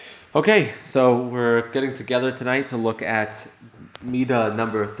Okay, so we're getting together tonight to look at Midah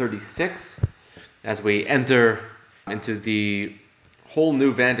number 36 as we enter into the whole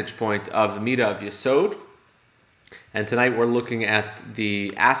new vantage point of the Midah of Yesod. And tonight we're looking at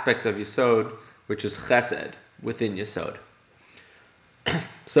the aspect of Yesod, which is Chesed within Yesod.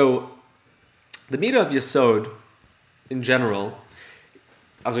 So the Midah of Yesod in general,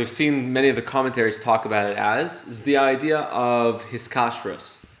 as we've seen many of the commentaries talk about it as, is the idea of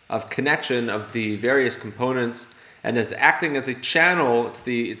hiskashrus, of connection of the various components, and as acting as a channel.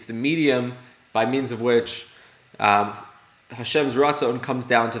 It's the medium by means of which Hashem's Ratzon comes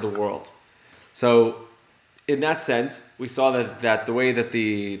down to the world. So in that sense, we saw that the way that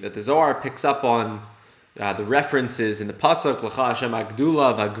the Zohar picks up on the references in the pasuk L'cha Hashem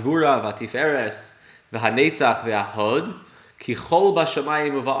Agdula v'Agvura v'Tiferes v'Hanetzach v'Ahod Kichol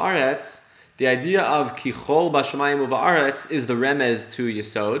b'Shamayim u'Va'aretz. The idea of Kichol b'Shamayim u'Va'aretz is the remez to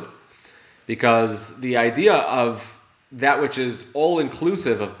Yesod, because the idea of that which is all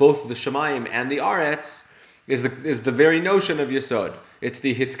inclusive of both the Shamayim and the Aretz is the very notion of Yesod. It's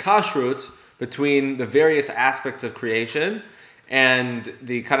the hitkashrut between the various aspects of creation and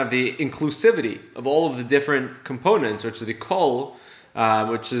the kind of the inclusivity of all of the different components, which is the kol,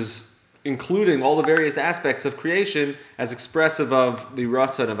 which is including all the various aspects of creation as expressive of the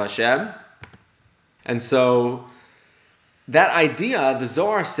Ratzon of Hashem. And so that idea, the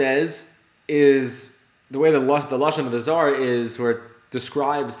Zohar says, is the way the Lashon of the Zohar is, where it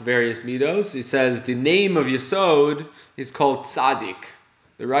describes the various midos. He says the name of Yesod is called Tzadik,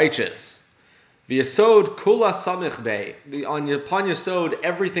 the righteous. The Yesod kula samich bei. Upon Yesod,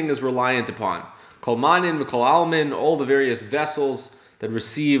 everything is reliant upon. Kol manin v'kol almin, all the various vessels that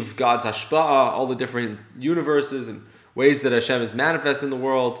receive God's hashpa'ah, all the different universes and ways that Hashem is manifest in the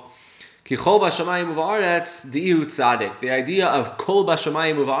world. Kichol b'shamayim u'va'aretz di'u tzadik. The idea of kol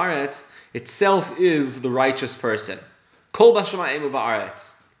b'shamayim u'va'aretz itself is the righteous person. Kol b'shamayim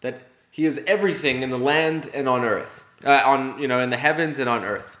u'va'aretz, that he is everything in the land and on earth, in the heavens and on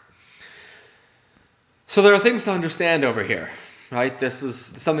earth. So there are things to understand over here, right? This is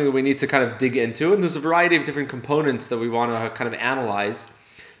something that we need to kind of dig into, and there's a variety of different components that we want to kind of analyze.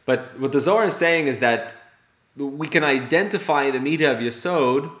 But what the Zohar is saying is that we can identify the Midah of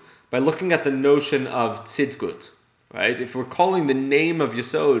Yesod by looking at the notion of tzidkut, right? If we're calling the name of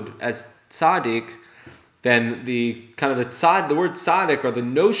Yesod as tzaddik, then the word tzaddik, or the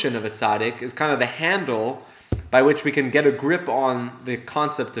notion of a tzaddik, is kind of the handle by which we can get a grip on the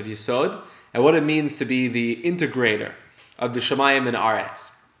concept of Yesod and what it means to be the integrator of the Shamayim and Aretz.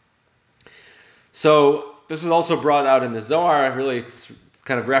 So this is also brought out in the Zohar. Really, it's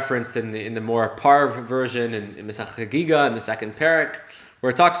kind of referenced in the more parv version in Masechet Chagiga in the second parak, where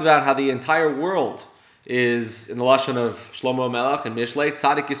it talks about how the entire world is, in the lashon of Shlomo Melech and Mishlei,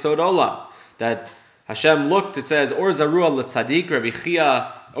 Tzadik Yesod Olam. That Hashem looked, it says, Or Zarua L'Tzadik. Rabbi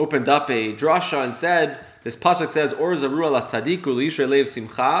Chia opened up a drasha and said, this pasuk says, Or Zarua L'Tzadik U'Lishrei Leiv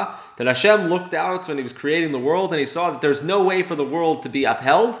Simcha, that Hashem looked out when he was creating the world and he saw that there's no way for the world to be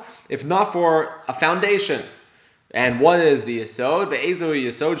upheld if not for a foundation. And what is the Yesod? Ve'ezu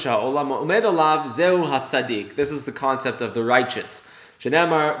Yesod Sha'olam U'med Olav Zeu HaTzadik. This is the concept of the righteous.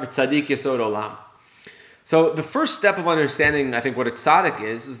 Shenemar V'Tzadik Yesod Olam. So the first step of understanding, I think, what a tzaddik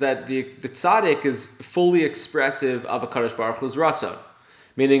is that the tzaddik is fully expressive of a Kadosh Baruch Hu's Ratzon,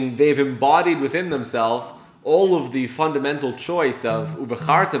 meaning they've embodied within themselves all of the fundamental choice of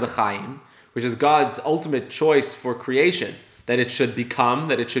Uvecharta B'chaim, which is God's ultimate choice for creation, that it should become,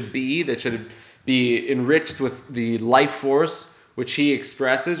 that it should be, that it should be enriched with the life force which he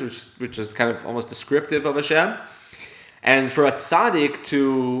expresses, which is kind of almost descriptive of Hashem. And for a tzaddik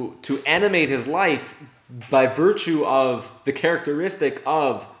to animate his life by virtue of the characteristic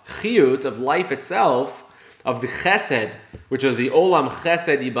of chiyut, of life itself, of the chesed, which is the olam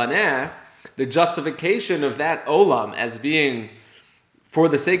chesed yibaneh, the justification of that olam as being for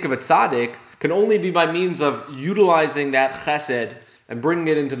the sake of a tzaddik can only be by means of utilizing that chesed and bringing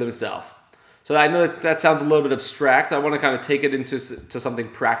it into themselves. So I know that sounds a little bit abstract. I want to kind of take it into something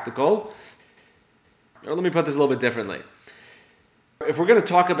practical. Or let me put this a little bit differently. If we're going to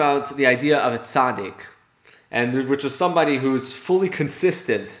talk about the idea of a tzaddik, and which is somebody who's fully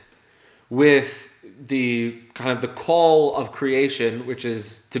consistent with the kind of the call of creation, which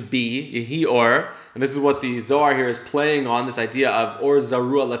is to be, Yehi Or, and this is what the Zohar here is playing on, this idea of Or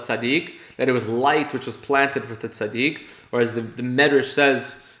Zarua L'Tzadik, that it was light which was planted for the tzaddik, or as the Medrash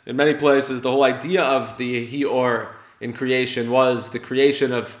says in many places, the whole idea of the Yehi Or in creation was the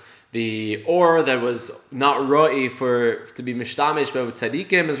creation of the or that was not ra'i to be mishtamish but with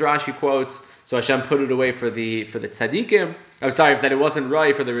tzaddikim, as Rashi quotes. so Hashem put it away for the tzaddikim. I'm sorry, that it wasn't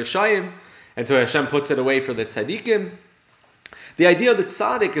right for the Rishayim, and so Hashem puts it away for the tzaddikim. The idea that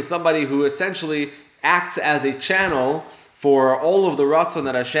tzaddik is somebody who essentially acts as a channel for all of the ratzon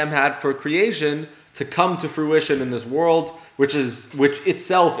that Hashem had for creation to come to fruition in this world, which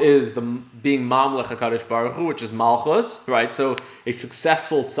itself is the being Mamlech HaKadosh Baruch Hu, which is Malchus, right? So a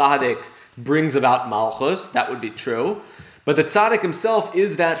successful tzaddik brings about Malchus, that would be true. But the tzaddik himself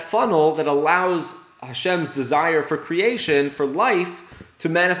is that funnel that allows Hashem's desire for creation, for life, to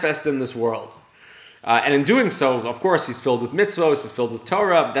manifest in this world. And in doing so, of course, he's filled with mitzvos, he's filled with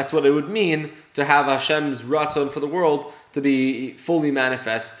Torah. That's what it would mean to have Hashem's ratzon for the world to be fully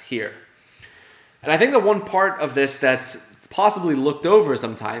manifest here. And I think that one part of this that's possibly looked over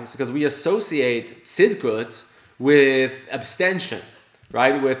sometimes, because we associate tzidkut with abstention,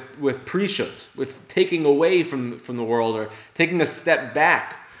 right? With prishut, with taking away from the world, or taking a step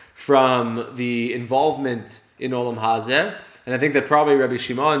back from the involvement in Olam Hazeh. And I think that probably Rabbi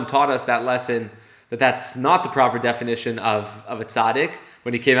Shimon taught us that lesson, that that's not the proper definition of a tzaddik.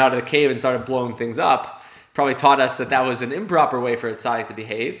 When he came out of the cave and started blowing things up, probably taught us that that was an improper way for a tzaddik to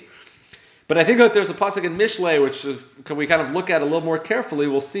behave. But I think that there's a pasuk in Mishlei, which we kind of look at a little more carefully,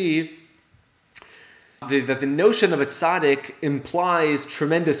 we'll see that the notion of a tzaddik implies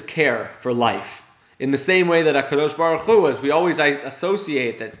tremendous care for life. In the same way that HaKadosh Baruch Hu is, we always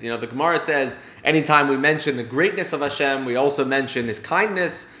associate that, the Gemara says, anytime we mention the greatness of Hashem, we also mention His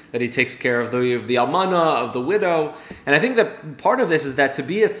kindness, that He takes care of the almana, of the widow. And I think that part of this is that to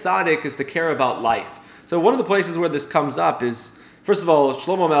be a tzaddik is to care about life. So one of the places where this comes up is, first of all,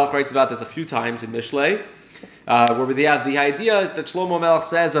 Shlomo Melech writes about this a few times in Mishlei, where we have the idea that Shlomo Melech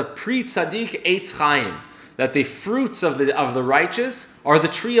says of pri tzaddik eitz chaim, that the fruits of the righteous are the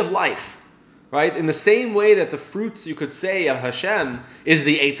tree of life. Right? In the same way that the fruits, you could say, of Hashem is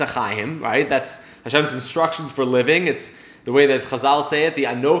the Eitz HaChaim, right? That's Hashem's instructions for living. It's the way that Chazal say it, the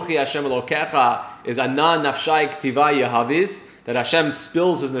Anochi Hashem Elokecha is Ana Nafshai Ktiva Yehavis, that Hashem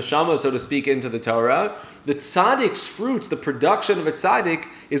spills His neshama, so to speak, into the Torah. The tzaddik's fruits, the production of a tzaddik,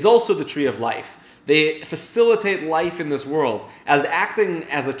 is also the tree of life. They facilitate life in this world. As acting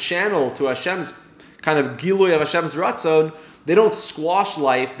as a channel to Hashem's kind of gilui of Hashem's ratzon, they don't squash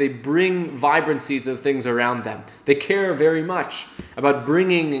life, they bring vibrancy to the things around them. They care very much about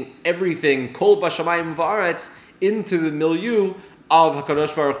bringing everything, kol bashamayim v'aretz, into the milieu of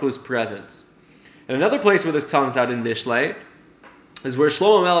HaKadosh Baruch Hu's presence. And another place where this comes out in Mishlei is where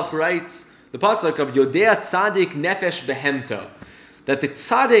Shlomo Melech writes the pasuk of Yodea Tzadik Nefesh Behemto, that the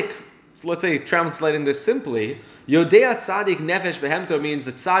tzaddik, so let's say translating this simply, Yodea Tzadik Nefesh Behemto means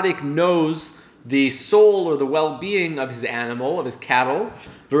the tzaddik knows the soul or the well-being of his animal, of his cattle.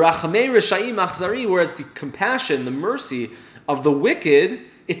 V'rachamei reshayim achzari, whereas the compassion, the mercy of the wicked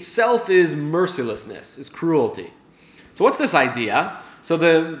itself is mercilessness, is cruelty. So what's this idea? So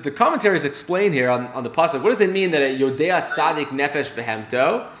the commentaries explain here on the pasuk, what does it mean that Yodea Tzadik Nefesh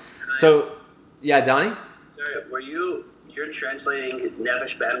Behemto? So, yeah, Donnie? Sorry, you're translating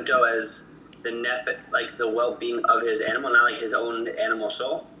Nefesh Behemto as the nefesh, like the well-being of his animal, not like his own animal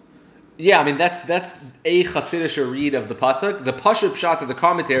soul? Yeah, I mean that's a Hasidic read of the pasuk. The Pashut Pshat that the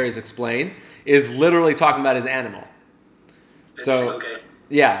commentaries explain is literally talking about his animal. So okay.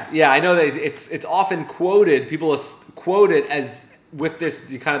 Yeah, I know that it's often quoted. People quote it as with this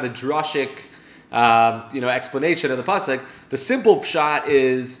kind of the drashic, explanation of the pasuk. The simple pshat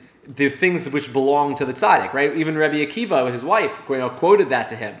is the things which belong to the tzaddik, right? Even Rabbi Akiva with his wife, quoted that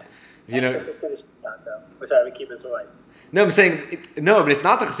to him. The Hasidic pshat, though. With Rabbi Akiva's wife. No, I'm saying, but it's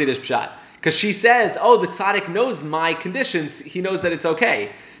not the Chassidish pshat. Because she says, the tzaddik knows my conditions, he knows that it's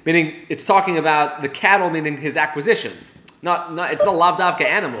okay. Meaning, it's talking about the cattle, meaning his acquisitions. It's not lavdavka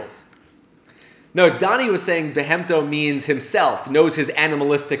animals. No, Donnie was saying behemto means himself, knows his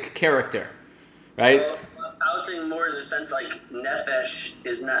animalistic character. Right? Well, I was saying more in the sense like nefesh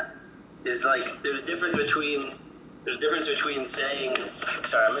is like, there's a difference between saying,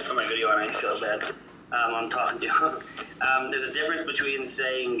 sorry, I missed on my video and I feel bad. I'm talking to you. There's a difference between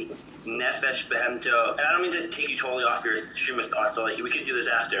saying nefesh behemto, and I don't mean to take you totally off your stream of thought, so we could do this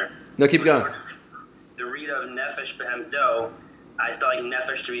after. No, keep going. The read of nefesh behemto, I thought like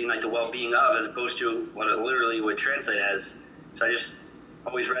nefesh to mean like the well-being of, as opposed to what it literally would translate as. So I just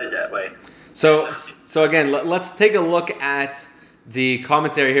always read it that way. So again, let's take a look at the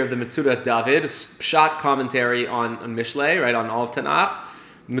commentary here of the Metzudat David, Pshat commentary on Mishlei, right, on all of Tanakh.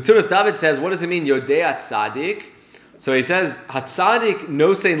 Metzudas David says, what does it mean, Yodea Tzadik? So he says, Hatzadik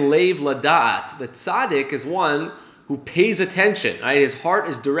nosein leiv lada'at. The Tzadik is one who pays attention, right? His heart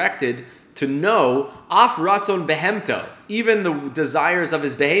is directed to know af ratzon behemto, even the desires of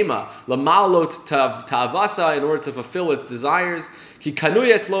his behema, lamalot ta'avasa, in order to fulfill its desires, ki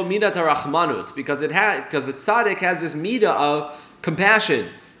kanuya etzlo midat harachmanut, because the tzaddik has this midah of compassion,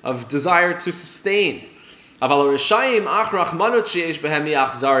 of desire to sustain. Aval rishayim ach rachmanut sheyesh behem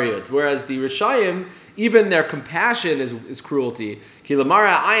achzariyut, whereas the rishayim, even their compassion is cruelty. Ki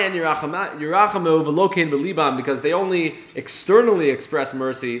lamara ayan yirachamu v'lokein b'libam, because they only externally express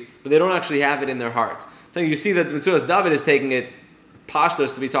mercy, but they don't actually have it in their heart. So you see that Metzudas David is taking it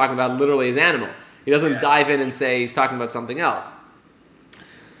pashtos to be talking about literally his animal. He doesn't dive in and say he's talking about something else.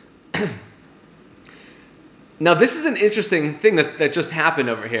 Now this is an interesting thing that just happened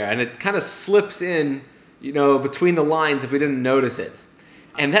over here, and it kind of slips in, between the lines if we didn't notice it.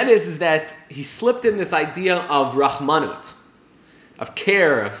 And that is that he slipped in this idea of rachmanut, of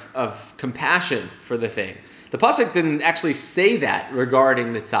care, of compassion for the thing. The pasuk didn't actually say that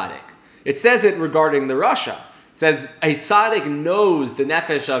regarding the tzaddik. It says it regarding the rasha. It says a tzaddik knows the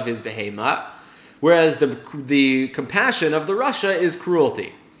nefesh of his behema, whereas the compassion of the rasha is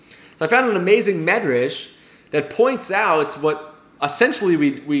cruelty. So I found an amazing medrash that points out what essentially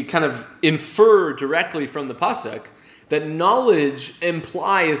we kind of infer directly from the pasuk, that knowledge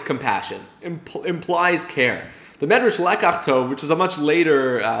implies compassion, implies care. The Medrash Lekach Tov, which is a much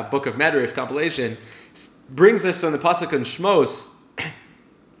later book of Medrash compilation, brings us on the pasuk in Shmos,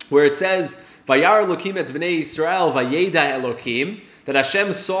 where it says, "Vayar Elokim et bnei Yisrael vayeda Elokim," that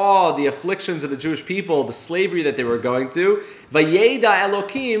Hashem saw the afflictions of the Jewish people, the slavery that they were going to, vayeda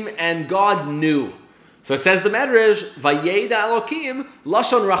Elokim, and God knew. So it says the Medrash, vayeda Elokim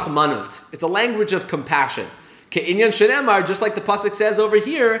lashon rachmanut. It's a language of compassion. Ke'inyan shenemar, just like the pasuk says over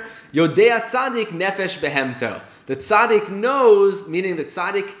here, Yodea tzadik nefesh behemto. The tzaddik knows, meaning the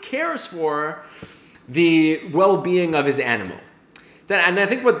tzaddik cares for the well-being of his animal. And I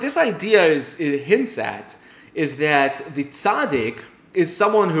think what this idea it hints at is that the tzaddik is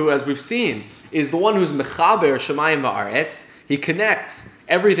someone who, as we've seen, is the one who's mechaber shemayim va'aretz. He connects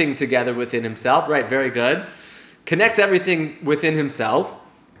everything together within himself, right? Very good. Connects everything within himself,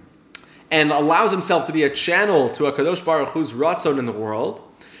 and allows himself to be a channel to a Kadosh Baruch Hu's ratzon in the world.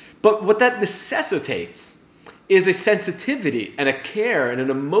 But what that necessitates is a sensitivity and a care and an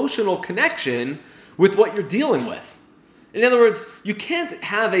emotional connection with what you're dealing with. In other words, you can't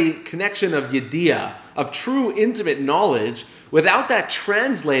have a connection of yediyah, of true intimate knowledge, without that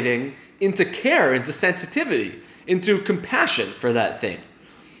translating into care, into sensitivity, into compassion for that thing.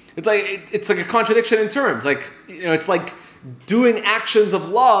 It's like a contradiction in terms. It's like doing actions of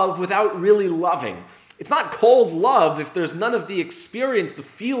love without really loving. It's not called love if there's none of the experience, the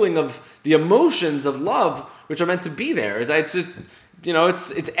feeling of the emotions of love which are meant to be there. It's just,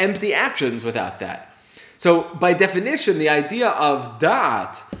 it's empty actions without that. So by definition, the idea of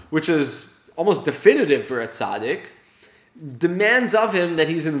da'at, which is almost definitive for a tzaddik, demands of him that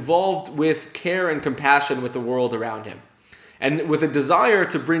he's involved with care and compassion with the world around him, and with a desire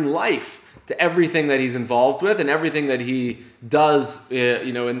to bring life to everything that he's involved with and everything that he does,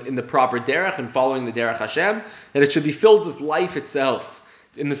 in the proper derech and following the derech Hashem, that it should be filled with life itself.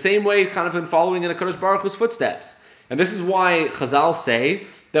 In the same way, kind of in following in a Kadosh Baruch Hu's footsteps. And this is why Chazal say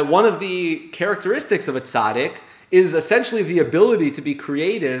that one of the characteristics of a tzaddik is essentially the ability to be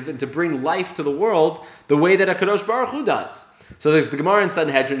creative and to bring life to the world the way that a Kadosh Baruch Hu does. So there's the Gemara in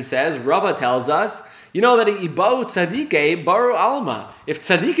Sanhedrin says, Rava tells us, that ibau tzadike baru alma. If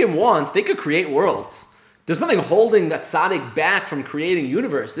tzadikim want, they could create worlds. There's nothing holding a tzaddik back from creating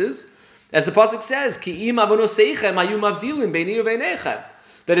universes. As the pasuk says, Ki im avonoseichem hayu mavdilim beini uveinechem.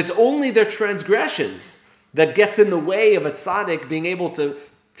 That it's only their transgressions that gets in the way of a tzaddik being able to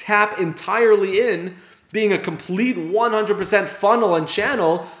tap entirely in, being a complete 100% funnel and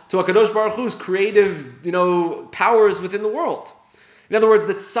channel to a Kadosh Baruch Hu's creative, powers within the world. In other words,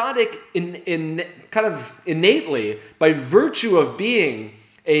 the tzaddik in kind of innately, by virtue of being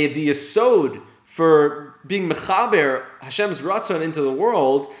the yesod for being mechaber Hashem's ratzon into the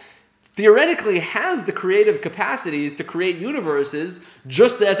world, theoretically has the creative capacities to create universes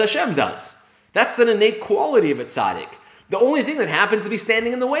just as Hashem does. That's an innate quality of a tzaddik. The only thing that happens to be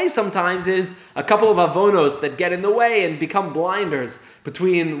standing in the way sometimes is a couple of avonos that get in the way and become blinders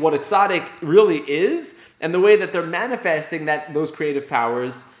between what a tzaddik really is and the way that they're manifesting those creative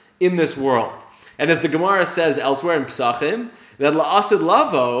powers in this world. And as the Gemara says elsewhere in Pesachim, that la'asid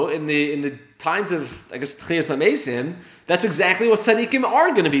lavo, in the times of, Tchias HaMesim, that's exactly what tzaddikim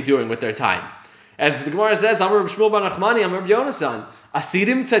are going to be doing with their time. As the Gemara says, Amar Shmuel bar Nachmani, Amar Yonasan,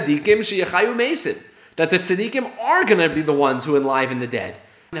 asidim tzaddikim sheyachayu mesim, that the tzaddikim are going to be the ones who enliven the dead.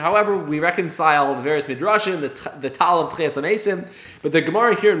 However, we reconcile the various midrashim, the Tal of Tchias HaMesim, but the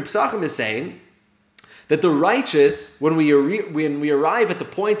Gemara here in Pesachim is saying that the righteous, when we arrive at the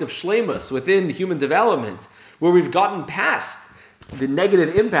point of shleimus within human development, where we've gotten past the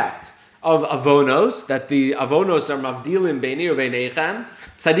negative impact of avonos, that the avonos are mavdilim beini uveinechem,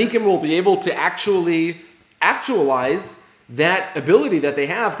 tzaddikim will be able to actually actualize that ability that they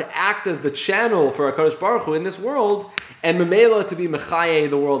have to act as the channel for HaKadosh Baruch Hu in this world, and memela to be mechaye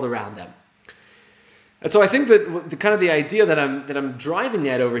the world around them. And so I think that the idea that I'm driving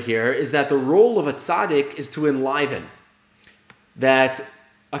at over here is that the role of a tzaddik is to enliven. That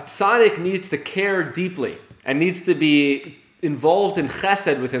a tzaddik needs to care deeply and needs to be involved in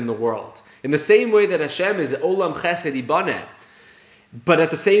chesed within the world. In the same way that Hashem is olam chesed ibaneh, but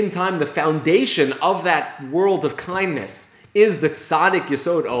at the same time the foundation of that world of kindness is the tzaddik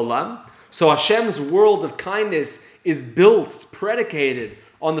yesod olam. So Hashem's world of kindness is built, predicated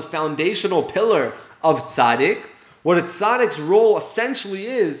on the foundational pillar of tzaddik. What a tzaddik's role essentially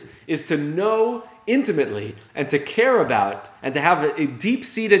is to know intimately and to care about and to have a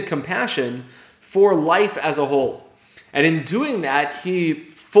deep-seated compassion for life as a whole. And in doing that, he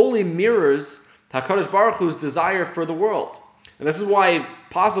fully mirrors HaKadosh Baruch Hu's desire for the world. And this is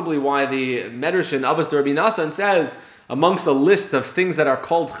possibly why the Medrash in Avos Rabbi Nassan says, amongst a list of things that are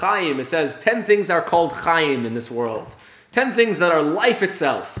called Chaim, it says 10 things are called Chaim in this world. 10 things that are life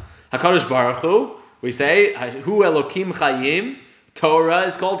itself. HaKadosh Baruch Hu, we say, Hu Elokim Chayim. Torah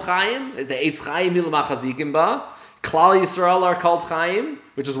is called Chaim. The Eitz Chaim Hilma Chazikim Ba. Klal Yisrael are called Chaim,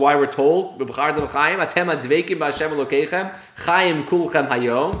 which is why we're told, B'bchartem Chaim, Atem Adveikim B'Hashem Elokeichem, Chaim Kulchem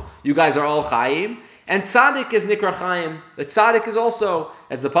HaYom. You guys are all Chaim. And Tzaddik is Nikra Chaim. The Tzaddik is also,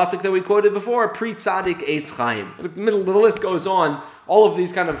 as the pasuk that we quoted before, pre-Tzaddik Eitz Chaim. The list goes on, all of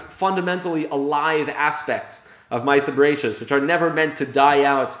these kind of fundamentally alive aspects of Ma'aseh Bereishis, which are never meant to die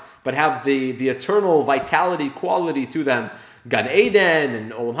out, but have the eternal vitality quality to them. Gan Eden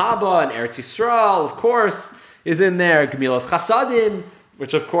and Olam Haba and Eretz Yisrael, of course, is in there. Gemilas Chasadim,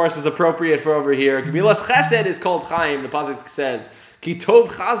 which of course is appropriate for over here. Gemilas Chesed is called Chaim. The pasuk says, Ki tov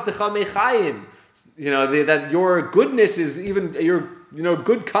chazdecha mechaim. That your goodness is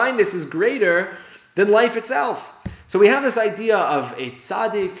good kindness is greater than life itself. So we have this idea of a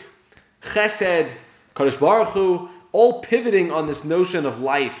tzaddik, chesed, Kadosh Baruch Hu, all pivoting on this notion of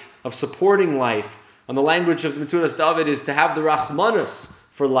life, of supporting life. On the language of the Metzudas David is to have the rachmanus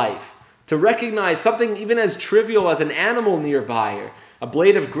for life, to recognize something even as trivial as an animal nearby, or a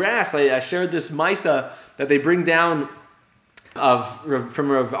blade of grass. I shared this Maisa that they bring down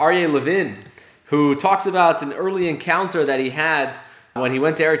from Rav Aryeh Levin, who talks about an early encounter that he had when he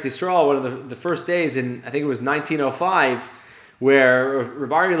went to Eretz Yisrael, one of the first days in, I think it was 1905, where Rav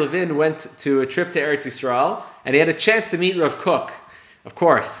Aryeh Levin went to a trip to Eretz Yisrael, and he had a chance to meet Rav Kook, of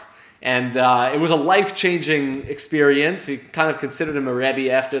course. And it was a life-changing experience. He kind of considered him a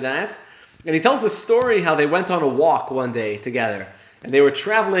Rebbe after that. And he tells the story how they went on a walk one day together. And they were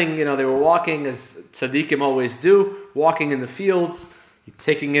traveling, they were walking as tzaddikim always do, walking in the fields,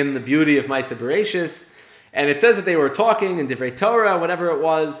 taking in the beauty of Ma'aseh Bereishis. And it says that they were talking in Divrei Torah, whatever it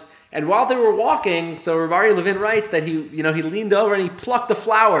was. And while they were walking, so Rav Aryeh Levin writes that he leaned over and he plucked a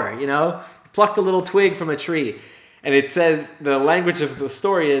flower, plucked a little twig from a tree. And it says, the language of the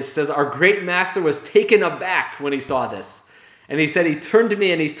story says, our great master was taken aback when he saw this. And he said, he turned to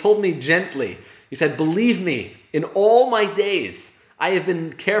me and he told me gently, he said, believe me, in all my days, I have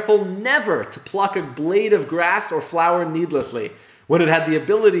been careful never to pluck a blade of grass or flower needlessly, when it had the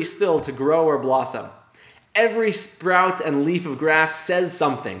ability still to grow or blossom. Every sprout and leaf of grass says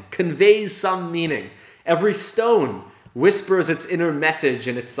something, conveys some meaning. Every stone whispers its inner message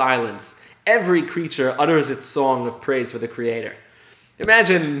in its silence. Every creature utters its song of praise for the Creator.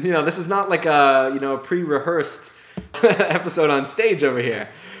 Imagine, this is not like a, pre-rehearsed episode on stage over here.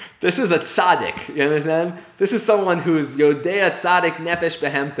 This is a tzaddik, you understand? This is someone who is Yodea tzaddik nefesh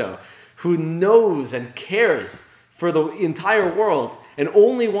behemto, who knows and cares for the entire world and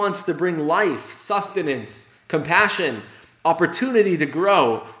only wants to bring life, sustenance, compassion, opportunity to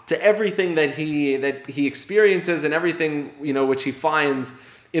grow to everything that he experiences and everything, which he finds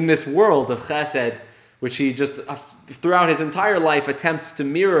in this world of chesed, which he just throughout his entire life attempts to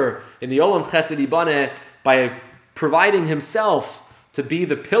mirror in the Olam Chesed Ibaneh by providing himself to be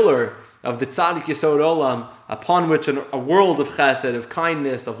the pillar of the Tzaddik Yesod Olam, upon which a world of chesed, of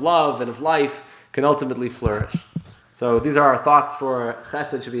kindness, of love, and of life can ultimately flourish. So these are our thoughts for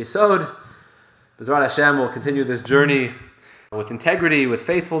Chesed ShebeYesod. B'ezrat Hashem will continue this journey with integrity, with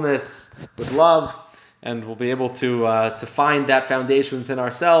faithfulness, with love, and we'll be able to find that foundation within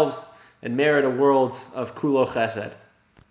ourselves and merit a world of Kulo Chesed.